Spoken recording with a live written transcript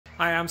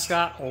Hi, I'm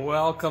Scott.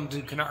 Welcome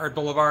to Canard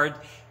Boulevard.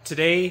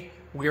 Today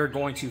we are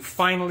going to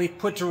finally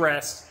put to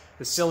rest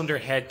the cylinder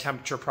head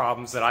temperature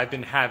problems that I've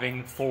been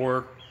having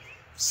for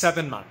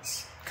 7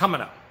 months.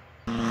 Coming up.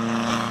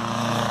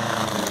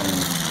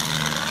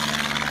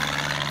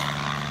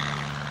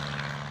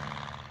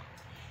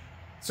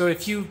 So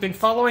if you've been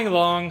following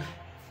along,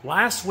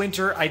 last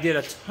winter I did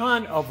a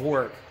ton of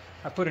work.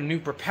 I put a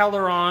new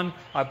propeller on,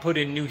 I put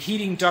in new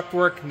heating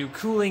ductwork, new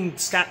cooling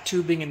scat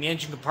tubing in the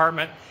engine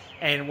compartment,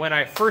 and when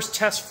I first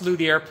test flew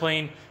the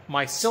airplane,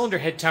 my cylinder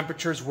head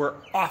temperatures were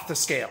off the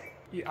scale.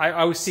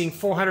 I was seeing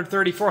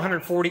 430,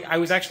 440. I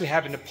was actually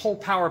having to pull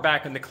power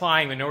back in the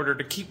climb in order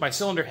to keep my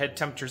cylinder head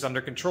temperatures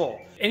under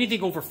control.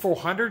 Anything over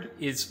 400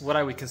 is what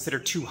I would consider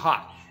too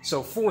hot.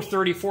 So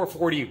 430,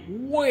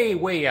 440,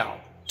 way out.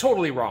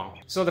 Totally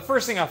wrong. So the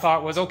first thing I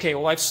thought was, okay,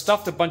 well, I've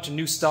stuffed a bunch of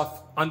new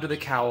stuff under the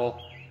cowl.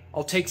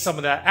 I'll take some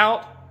of that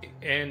out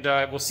and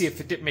we'll see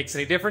if it makes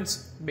any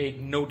difference.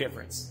 Made no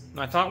difference. And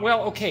I thought,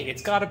 well, okay,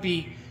 it's got to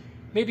be,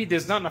 maybe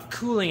there's not enough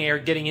cooling air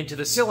getting into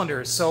the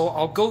cylinders, so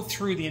I'll go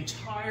through the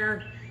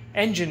entire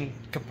engine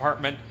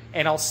compartment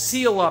and I'll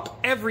seal up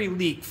every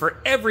leak for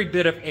every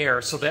bit of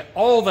air so that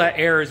all that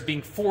air is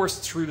being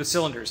forced through the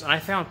cylinders. And I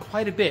found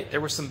quite a bit.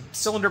 There was some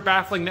cylinder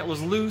baffling that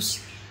was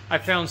loose. I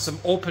found some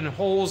open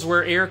holes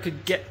where air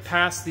could get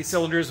past the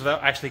cylinders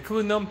without actually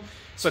cooling them.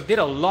 So I did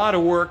a lot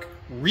of work,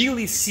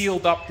 really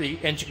sealed up the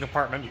engine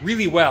compartment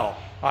really well.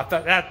 I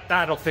thought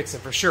that'll fix it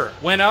for sure.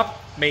 Went up,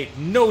 made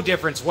no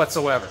difference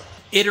whatsoever.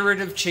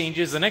 Iterative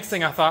changes. The next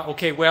thing I thought,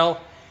 okay,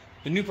 well,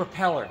 the new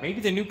propeller.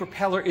 Maybe the new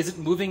propeller isn't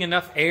moving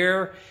enough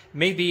air.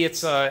 Maybe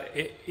it's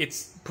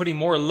putting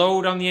more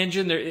load on the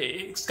engine.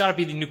 It's got to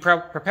be the new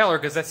propeller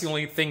because that's the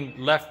only thing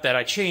left that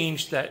I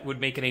changed that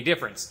would make any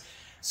difference.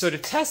 So to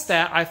test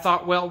that, I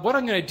thought, well, what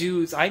I'm going to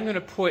do is I'm going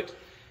to put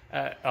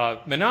a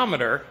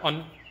manometer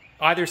on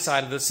either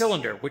side of the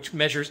cylinder, which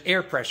measures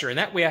air pressure, and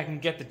that way I can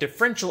get the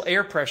differential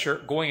air pressure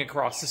going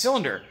across the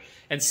cylinder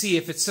and see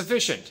if it's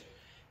sufficient.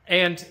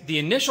 And the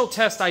initial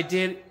test I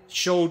did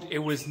showed it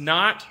was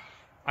not.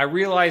 I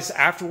realized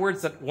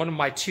afterwards that one of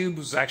my tubes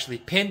was actually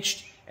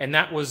pinched, and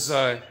that was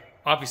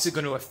obviously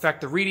going to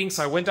affect the reading,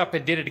 so I went up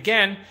and did it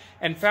again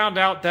and found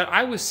out that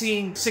I was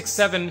seeing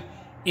 6-7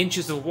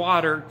 inches of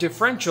water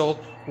differential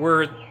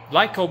where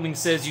Lycoming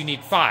says you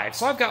need 5.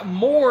 So I've got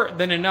more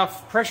than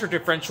enough pressure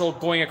differential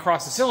going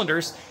across the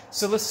cylinders,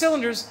 so the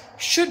cylinders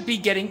should be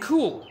getting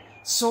cooled.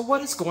 So what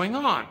is going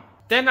on?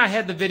 Then I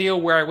had the video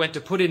where I went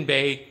to put in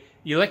bay,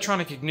 the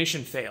electronic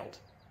ignition failed.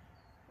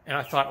 And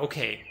I thought,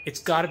 okay,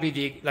 it's got to be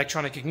the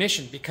electronic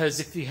ignition,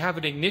 because if you have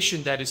an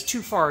ignition that is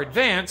too far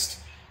advanced,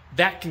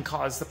 that can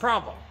cause the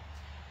problem.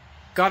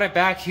 Got it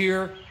back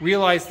here,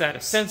 realized that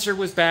a sensor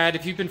was bad.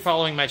 If you've been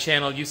following my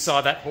channel, you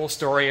saw that whole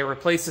story. I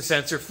replaced the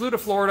sensor, flew to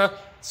Florida,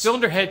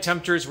 cylinder head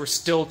temperatures were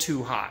still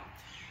too hot.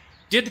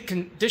 Did the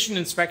condition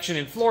inspection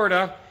in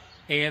Florida,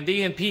 and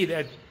the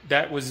EMP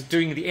that was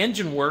doing the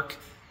engine work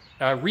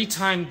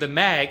retimed the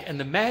mag, and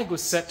the mag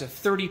was set to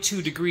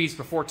 32 degrees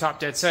before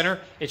top dead center.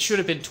 It should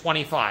have been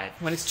 25.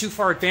 When it's too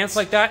far advanced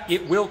like that,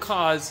 it will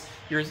cause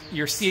your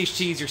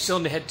CHTs, your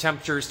cylinder head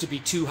temperatures, to be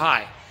too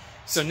high.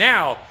 So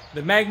now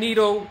the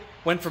Magneto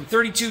went from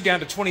 32 down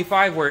to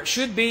 25 where it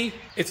should be.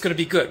 It's going to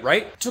be good,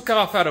 right? Took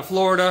off out of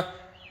Florida.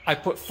 I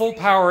put full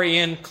power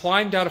in,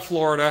 climbed out of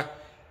Florida.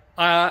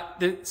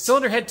 The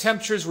cylinder head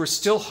temperatures were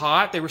still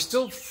hot. They were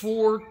still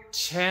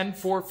 410,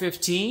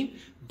 415,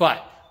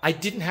 but I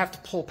didn't have to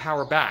pull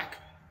power back.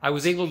 I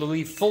was able to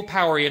leave full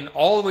power in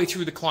all the way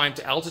through the climb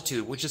to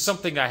altitude, which is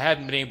something I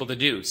hadn't been able to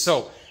do.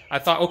 So I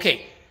thought,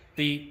 okay,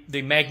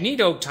 the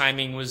Magneto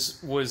timing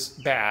was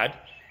bad.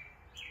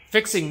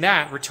 Fixing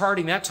that,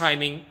 retarding that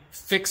timing,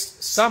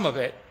 fixed some of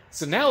it.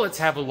 So now let's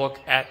have a look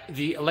at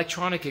the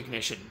electronic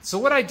ignition. So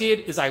what I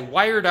did is I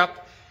wired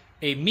up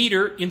a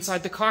meter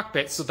inside the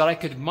cockpit so that I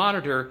could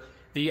monitor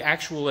the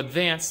actual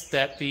advance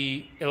that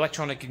the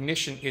electronic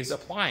ignition is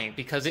applying,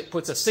 because it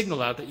puts a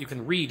signal out that you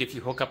can read if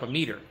you hook up a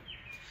meter.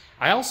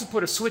 I also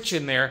put a switch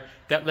in there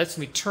that lets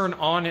me turn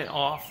on and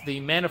off the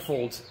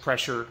manifold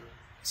pressure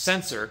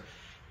sensor.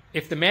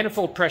 If the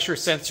manifold pressure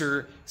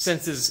sensor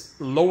senses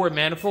lower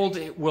manifold,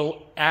 it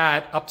will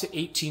add up to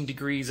 18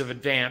 degrees of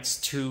advance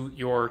to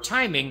your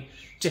timing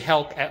to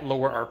help at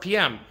lower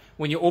RPM.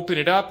 When you open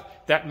it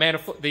up, that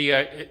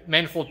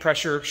manifold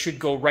pressure should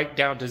go right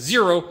down to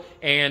 0,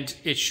 and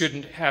it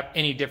shouldn't have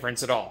any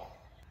difference at all.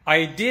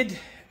 I did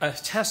a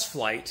test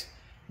flight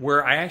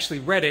where I actually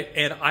read it,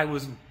 and I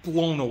was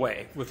blown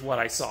away with what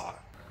I saw.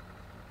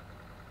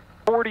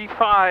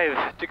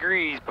 45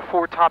 degrees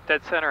before top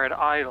dead center at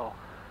idle.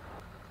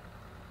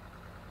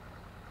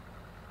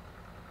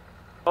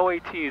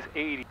 OAT is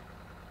 80.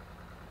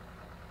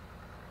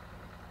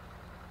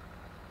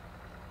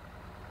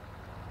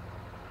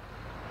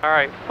 All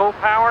right, full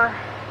power.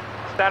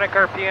 Static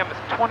RPM is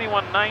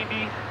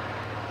 2190.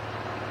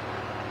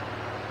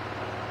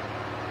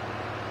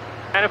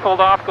 Manifold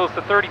off goes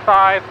to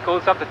 35,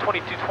 goes up to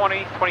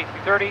 2220,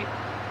 2230.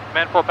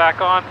 Manifold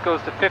back on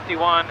goes to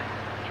 51,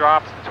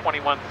 drops to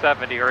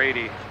 2170 or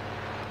 80.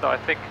 So I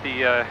think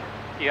the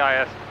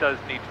EIS does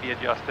need to be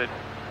adjusted.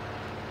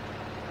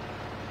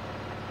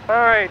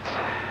 Alright.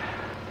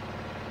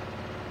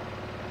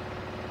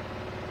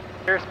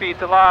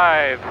 Airspeed's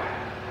alive.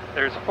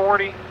 There's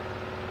 40.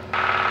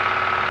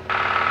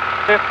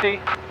 50.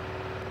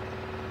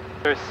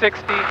 There's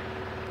 60.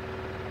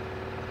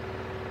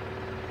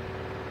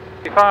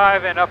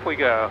 55, and up we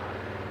go.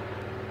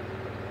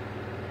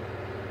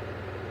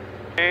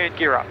 And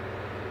gear up.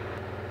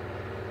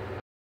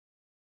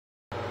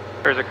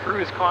 There's a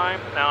cruise climb.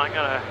 Now I'm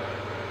gonna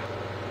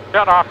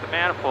shut off the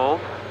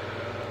manifold.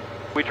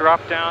 We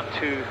drop down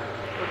to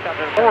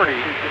 40.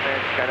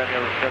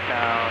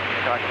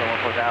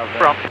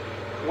 From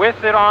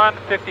with it on,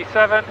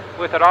 57,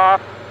 with it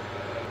off,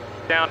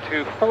 down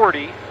to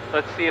 40.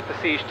 Let's see if the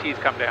CHTs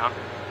come down.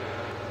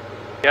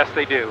 Yes,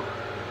 they do.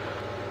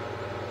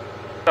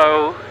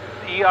 So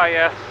the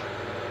EIS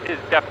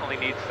definitely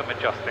needs some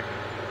adjusting.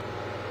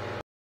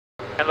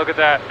 And look at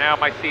that, now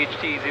my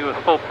CHTs with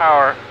full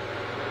power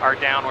are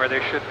down where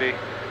they should be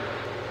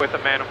with the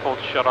manifold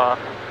shut off,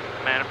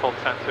 manifold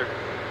sensor.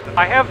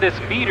 I have this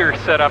meter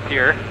set up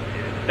here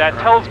that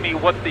tells me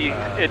what the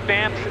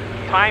advanced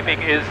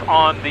timing is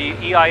on the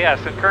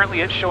EIS, and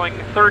currently it's showing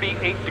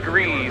 38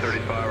 degrees.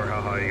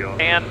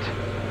 And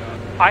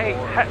I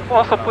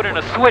also put in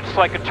a switch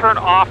so I can turn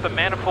off the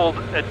manifold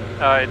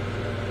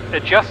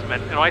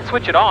adjustment, and when I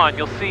switch it on,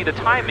 you'll see the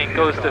timing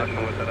goes to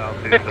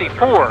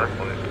 54.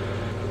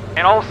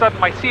 And all of a sudden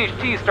my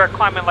CHTs start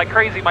climbing like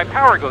crazy, my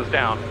power goes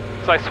down.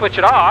 So I switch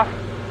it off,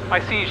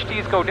 my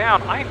CHTs go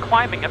down, I am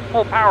climbing at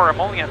full power,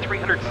 I'm only at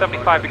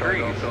 375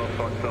 degrees.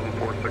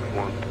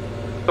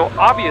 So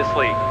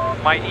obviously,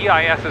 my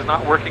EIS is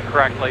not working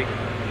correctly,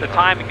 the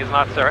timing is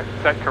not set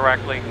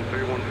correctly.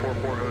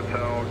 3144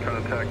 Hotel,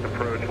 contact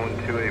approach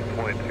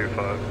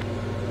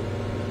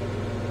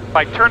 128.25.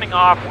 By turning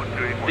off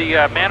the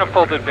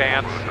manifold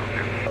advance,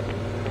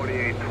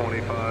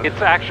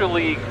 it's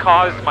actually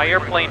caused my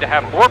airplane to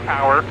have more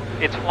power,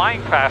 it's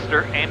flying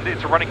faster, and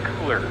it's running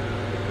cooler.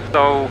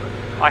 So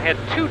I had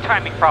two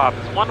timing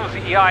problems. One was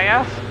the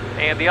EIS,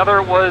 and the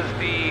other was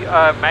the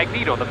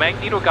Magneto. The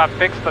Magneto got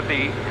fixed at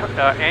the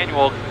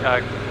annual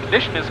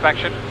condition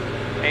inspection,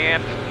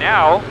 and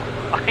now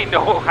I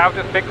know how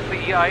to fix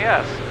the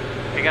EIS.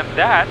 And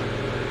that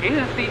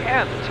is the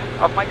end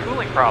of my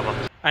cooling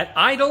problems. At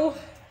idle,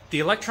 the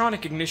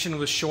electronic ignition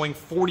was showing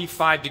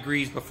 45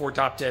 degrees before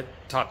top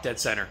dead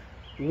center.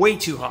 Way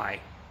too high.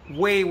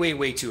 Way, way,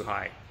 way too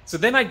high. So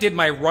then I did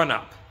my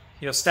run-up.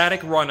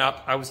 Static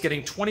run-up. I was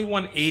getting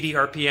 2180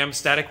 RPM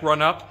static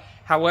run-up.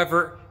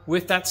 However,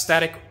 with that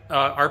static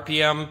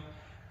RPM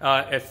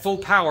at full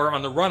power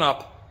on the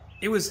run-up,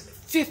 it was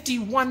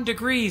 51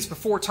 degrees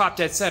before top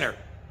dead center.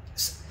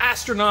 It's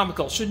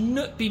astronomical.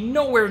 Should be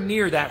nowhere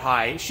near that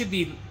high. It should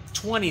be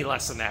 20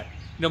 less than that.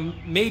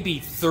 Maybe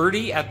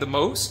 30 at the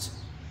most.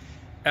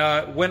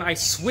 When I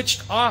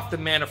switched off the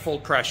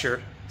manifold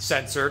pressure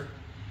sensor,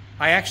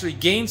 I actually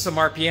gained some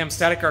RPM,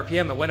 static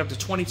RPM. It went up to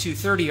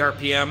 2230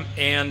 RPM,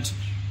 and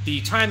the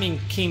timing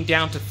came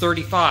down to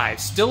 35.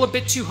 Still a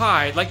bit too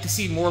high. I'd like to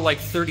see more like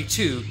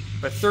 32,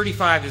 but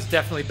 35 is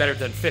definitely better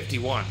than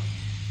 51.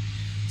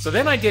 So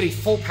then I did a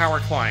full power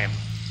climb.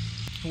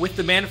 With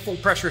the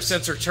manifold pressure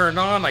sensor turned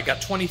on, I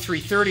got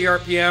 2330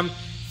 RPM,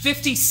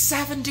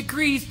 57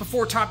 degrees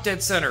before top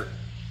dead center.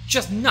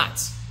 Just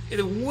nuts.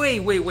 Way,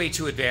 way, way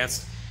too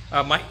advanced.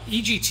 My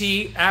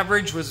EGT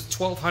average was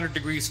 1200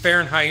 degrees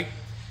Fahrenheit.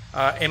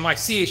 And my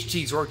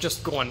CHTs were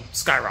just going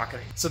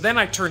skyrocketing. So then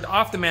I turned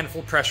off the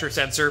manifold pressure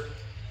sensor.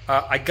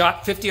 I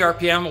got 50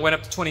 RPM, I went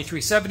up to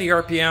 2370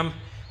 RPM.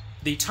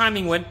 The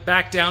timing went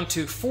back down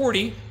to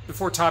 40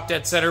 before top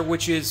dead center,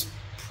 which is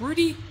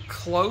pretty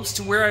close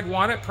to where I'd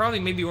want it, probably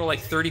maybe more like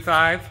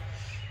 35.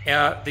 The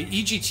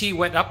EGT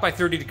went up by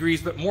 30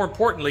 degrees, but more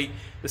importantly,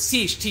 the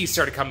CHT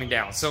started coming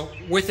down. So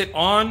with it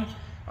on,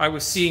 I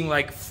was seeing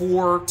like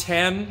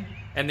 410,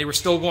 and they were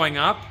still going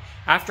up.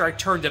 After I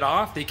turned it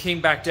off, they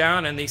came back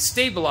down and they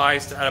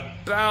stabilized at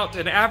about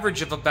an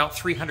average of about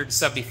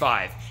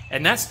 375.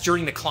 And that's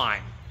during the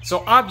climb.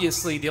 So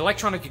obviously the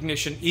electronic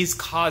ignition is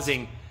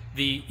causing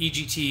the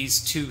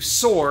EGTs to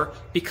soar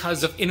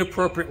because of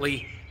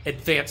inappropriately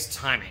advanced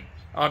timing.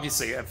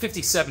 Obviously at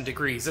 57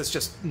 degrees, that's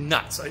just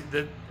nuts.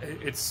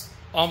 It's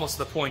almost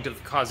the point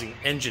of causing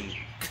engine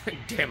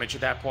damage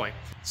at that point.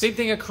 Same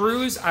thing at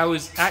cruise. I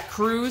was at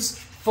cruise,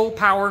 full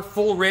power,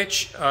 full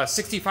rich,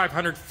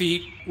 6,500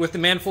 feet. With the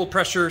manifold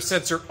pressure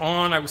sensor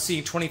on, I was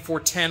seeing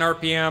 2410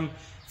 RPM,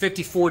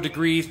 54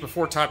 degrees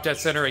before top dead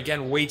center.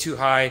 Again, way too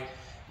high.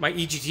 My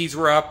EGTs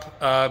were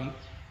up.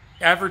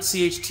 Average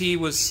CHT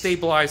was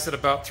stabilized at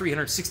about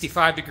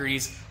 365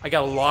 degrees. I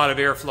got a lot of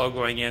airflow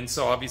going in,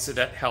 so obviously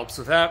that helps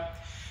with that.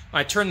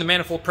 I turned the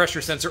manifold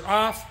pressure sensor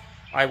off.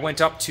 I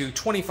went up to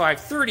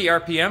 2530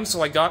 RPM,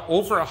 so I got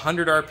over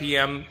 100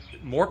 RPM,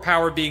 more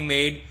power being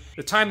made.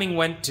 The timing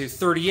went to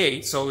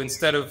 38, so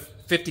instead of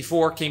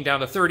 54, came down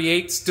to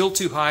 38. Still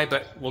too high,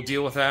 but we'll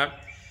deal with that.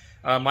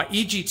 My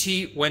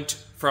EGT went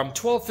from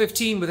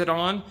 1215 with it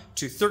on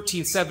to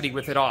 1370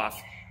 with it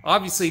off.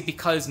 Obviously,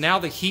 because now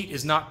the heat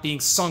is not being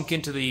sunk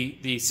into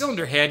the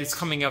cylinder head, it's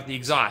coming out the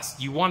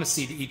exhaust. You want to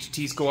see the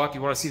HTs go up,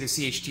 you want to see the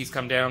CHTs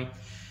come down.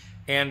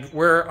 And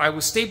where I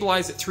was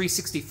stabilized at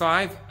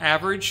 365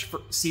 average for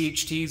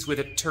CHTs with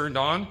it turned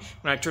on,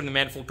 when I turned the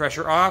manifold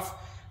pressure off,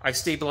 I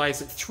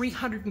stabilized at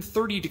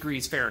 330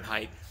 degrees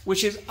Fahrenheit,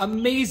 which is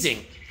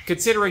amazing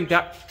considering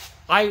that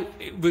I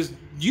was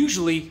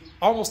usually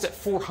almost at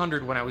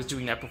 400 when I was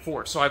doing that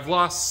before. So I've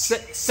lost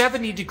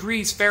 70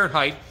 degrees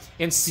Fahrenheit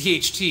in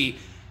CHT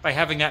by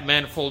having that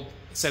manifold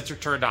sensor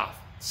turned off.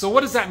 So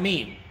what does that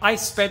mean? I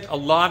spent a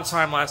lot of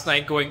time last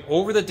night going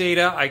over the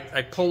data.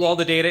 I pulled all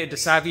the data into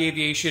Savvy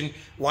Aviation,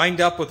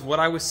 lined up with what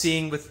I was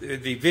seeing with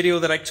the video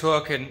that I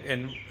took,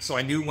 and so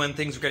I knew when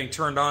things were getting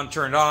turned on,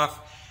 turned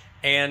off.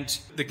 And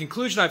the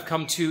conclusion I've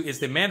come to is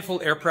the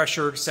manifold air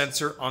pressure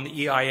sensor on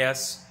the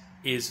EIS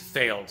is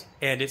failed.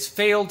 And it's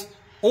failed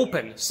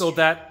open, so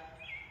that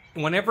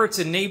whenever it's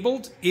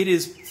enabled, it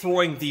is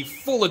throwing the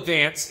full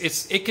advance.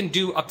 It can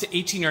do up to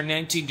 18 or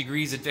 19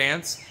 degrees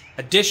advance,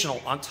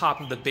 additional on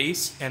top of the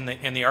base and the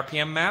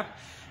RPM map.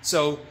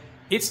 So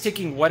it's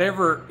taking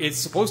whatever it's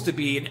supposed to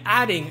be and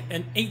adding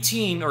an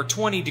 18 or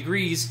 20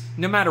 degrees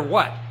no matter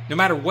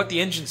what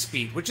the engine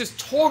speed, which is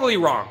totally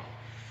wrong.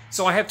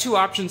 So I have two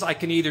options. I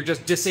can either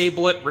just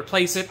disable it,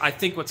 replace it. I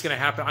think what's going to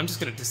happen, I'm just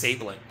going to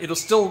disable it. It'll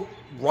still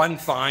run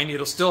fine.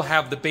 It'll still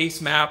have the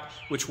base map,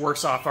 which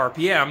works off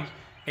RPM,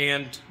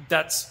 and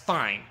that's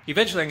fine.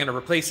 Eventually I'm going to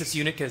replace this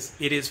unit because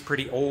it is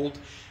pretty old,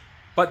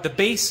 but the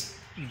base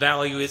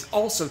value is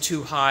also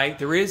too high.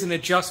 There is an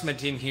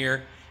adjustment in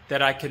here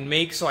that I can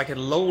make so I can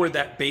lower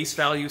that base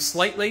value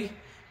slightly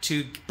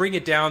to bring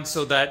it down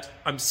so that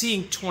I'm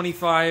seeing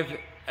 25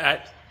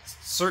 at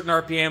certain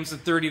RPMs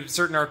and 30 at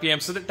certain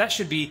RPMs, so that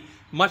should be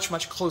much,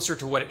 much closer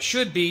to what it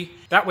should be.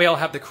 That way I'll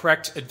have the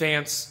correct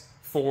advance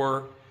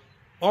for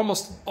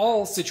almost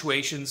all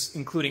situations,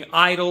 including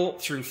idle,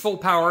 through full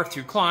power,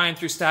 through climb,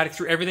 through static,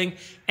 through everything,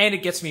 and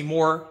it gets me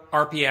more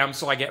RPM,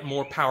 so I get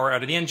more power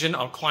out of the engine.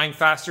 I'll climb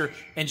faster,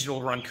 engine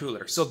will run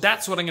cooler. So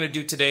that's what I'm going to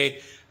do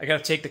today. I got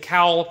to take the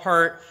cowl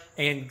apart,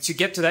 and to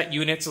get to that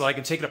unit so that I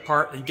can take it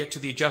apart and get to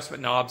the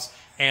adjustment knobs,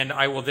 and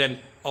I will then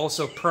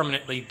also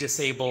permanently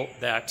disable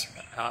that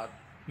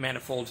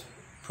manifold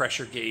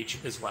pressure gauge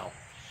as well.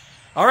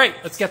 All right,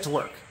 let's get to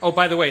work. Oh,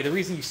 by the way, the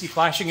reason you see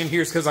flashing in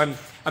here is because I'm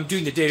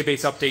doing the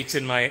database updates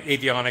in my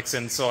avionics,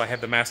 and so I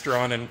have the master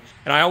on, and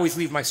I always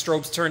leave my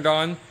strobes turned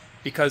on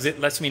because it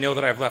lets me know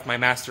that I've left my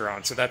master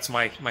on. So that's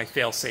my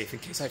fail-safe in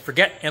case I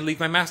forget and leave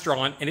my master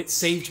on, and it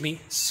saved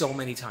me so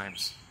many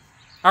times.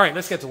 All right,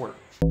 let's get to work.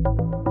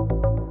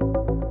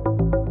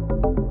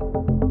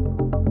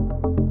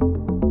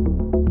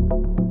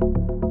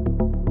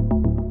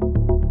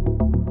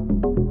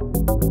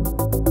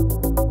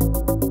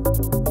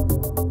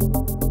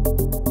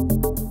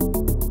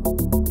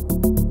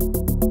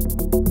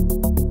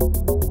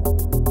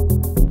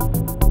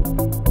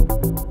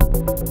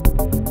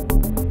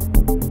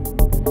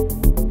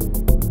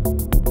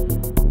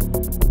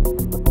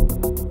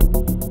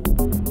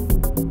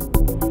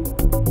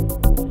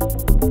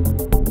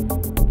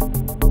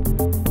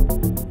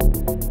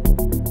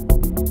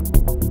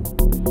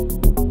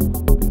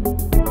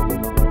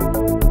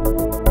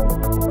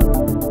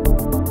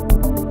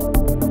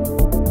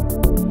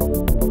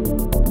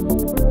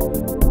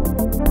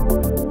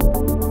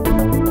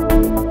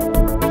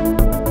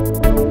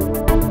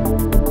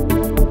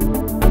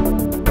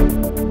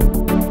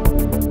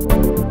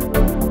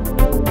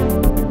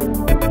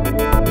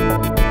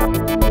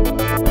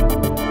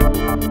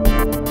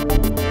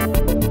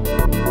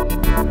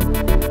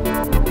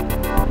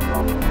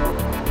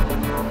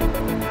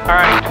 All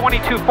right,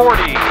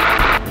 2240,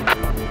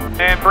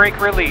 and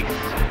brake release.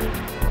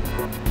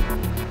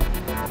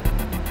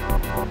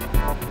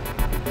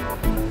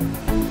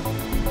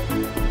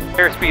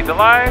 Airspeed's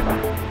alive.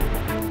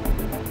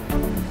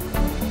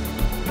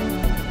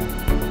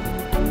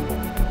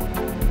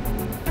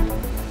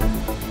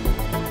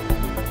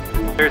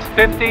 There's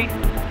 50,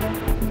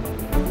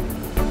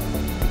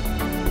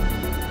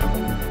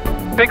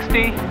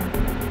 60,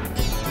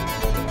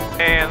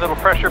 and a little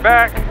pressure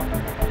back.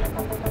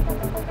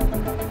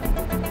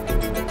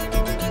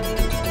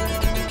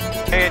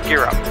 And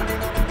gear up.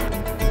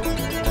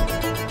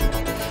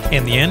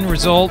 And the end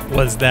result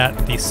was that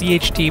the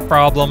CHT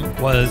problem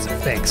was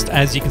fixed.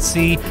 As you can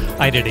see,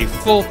 I did a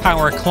full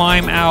power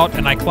climb out,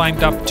 and I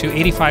climbed up to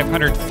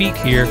 8,500 feet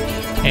here,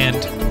 and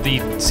the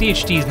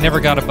CHTs never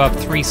got above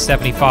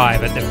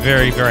 375 at the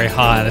very, very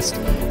highest,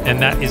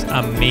 and that is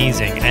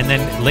amazing. And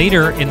then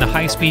later in the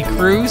high-speed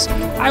cruise,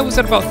 I was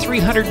at about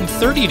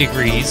 330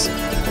 degrees,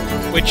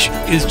 which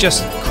is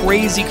just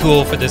crazy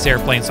cool for this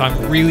airplane. So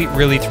I'm really,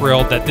 really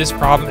thrilled that this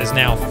problem is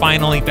now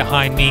finally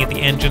behind me. The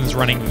engine's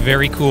running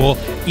very cool,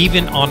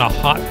 even on a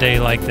hot day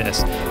like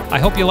this. I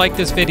hope you like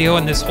this video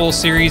and this whole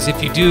series.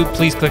 If you do,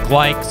 please click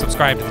like,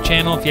 subscribe to the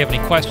channel. If you have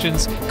any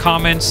questions,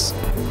 comments,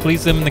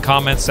 please leave them in the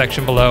comments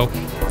section below.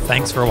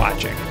 Thanks for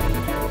watching.